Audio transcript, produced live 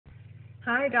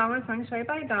Hi, Dawn with Feng Shui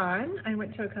by Dawn. I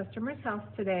went to a customer's house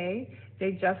today.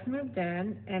 They just moved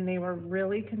in and they were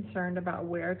really concerned about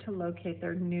where to locate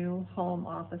their new home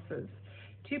offices.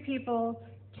 Two people,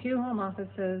 two home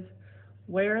offices.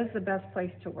 Where is the best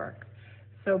place to work?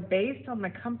 So, based on the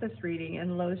compass reading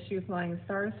in Lo Shu Flying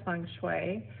Stars Feng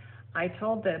Shui, I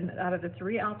told them that out of the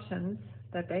three options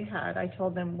that they had, I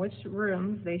told them which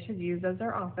rooms they should use as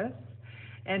their office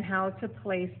and how to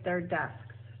place their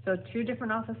desks. So, two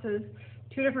different offices,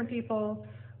 two different people,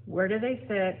 where do they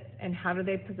sit and how do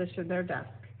they position their desk?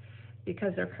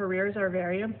 Because their careers are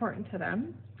very important to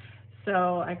them.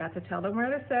 So I got to tell them where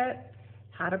to sit,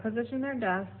 how to position their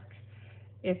desk.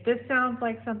 If this sounds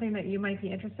like something that you might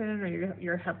be interested in, or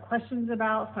you have questions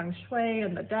about feng shui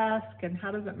and the desk and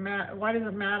how does it matter, why does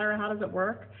it matter, how does it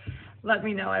work, let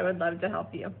me know. I would love to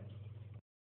help you.